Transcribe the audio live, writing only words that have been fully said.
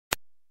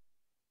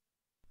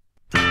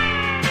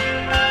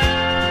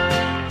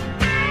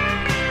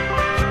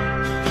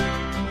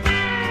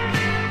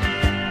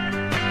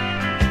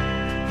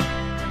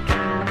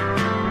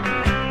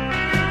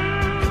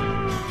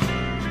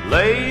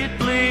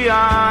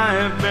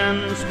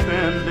been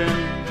spending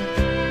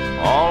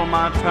all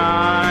my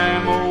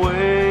time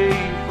away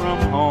from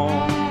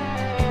home.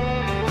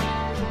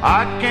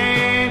 I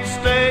can't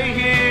stay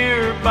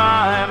here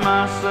by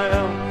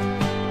myself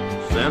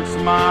since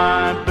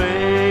my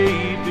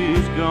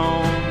baby's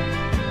gone.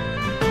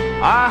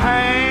 I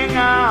hang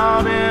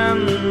out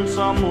in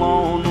some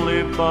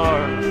lonely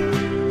bar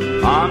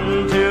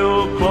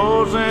until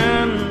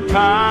closing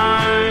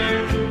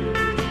time,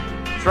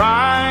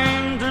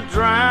 trying to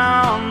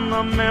drown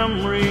the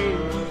memories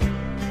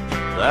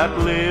that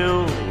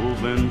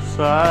live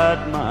inside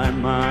my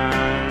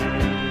mind.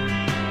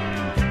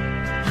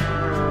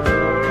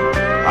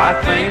 I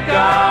think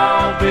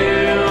I'll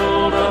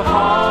build a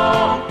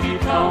honky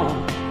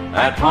tonk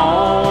at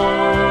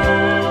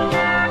home,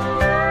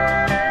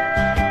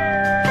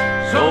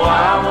 so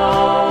I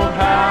won't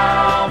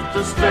have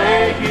to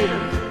stay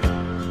here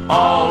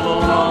all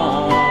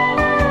alone.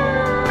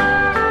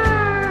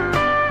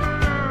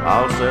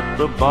 I'll set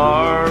the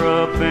bar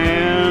up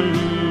in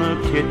the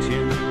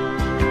kitchen,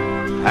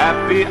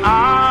 happy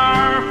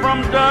hour from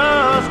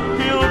dusk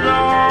till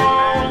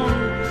dawn,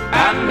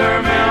 and her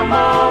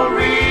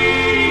memory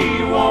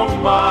won't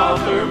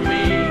bother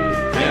me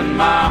in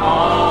my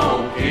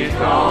honky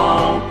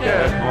tonk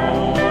at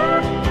home.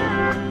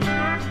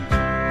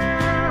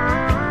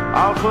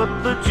 I'll put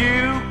the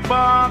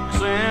jukebox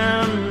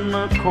in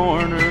the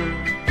corner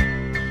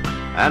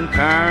and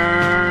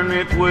turn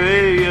it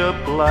way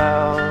up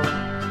loud.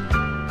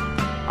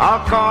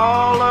 I'll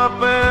call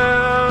up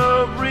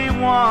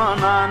everyone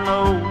I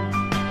know,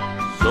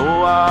 so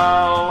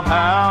I'll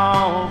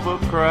have a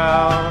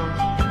crowd.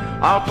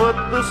 I'll put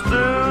the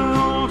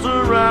stools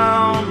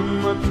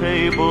around the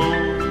table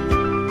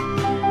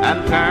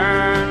and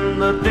turn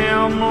the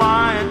dim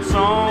lights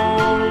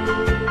on,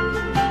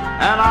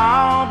 and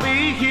I'll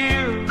be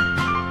here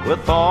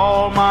with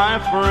all my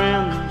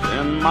friends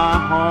in my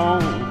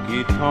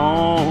honky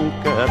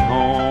tonk at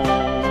home.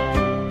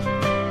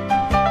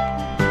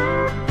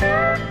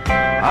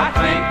 I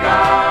think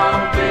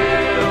I'll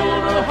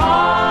build a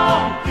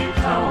honky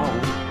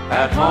tonk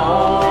at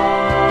home,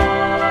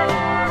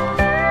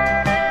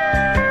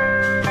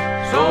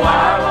 so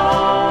I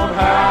won't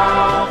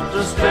have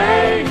to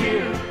stay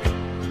here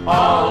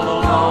all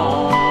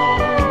alone.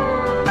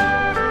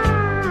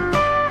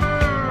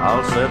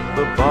 I'll set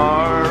the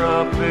bar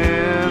up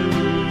in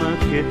the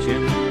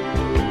kitchen,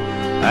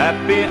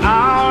 happy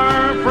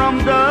hour from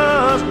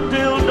dusk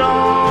till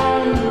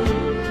dawn,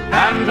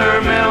 and her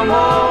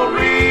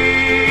memory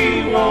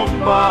won't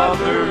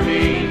bother